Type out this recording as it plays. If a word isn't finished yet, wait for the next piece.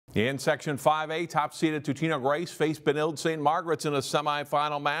In Section 5A, top-seeded Totino-Grace face Benilde-St. Margaret's in a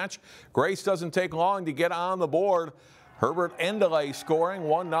semifinal match. Grace doesn't take long to get on the board. Herbert Endeley scoring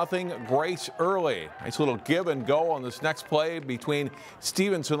 1-0 Grace early. Nice little give and go on this next play between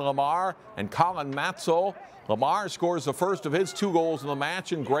Stevenson Lamar and Colin Matzel. Lamar scores the first of his 2 goals in the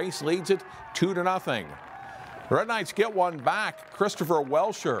match, and Grace leads it 2-0. The Red Knights get one back. Christopher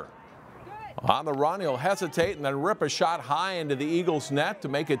Welsher on the run, he'll hesitate and then rip a shot high into the Eagles' net to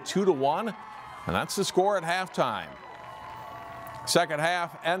make it 2-1, and that's the score at halftime. Second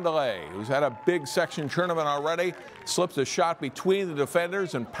half, Endeley, who's had a big section tournament already, slips a shot between the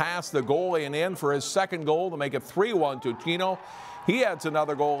defenders and past the goalie and in for his second goal to make it 3-1 Totino. He adds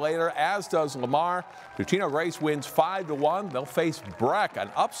another goal later, as does Lamar. Totino-Grace wins 5-1. They'll face Breck, an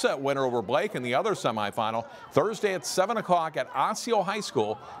upset winner over Blake in the other semifinal, Thursday at 7 o'clock at Osseo High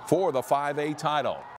School for the 5A title.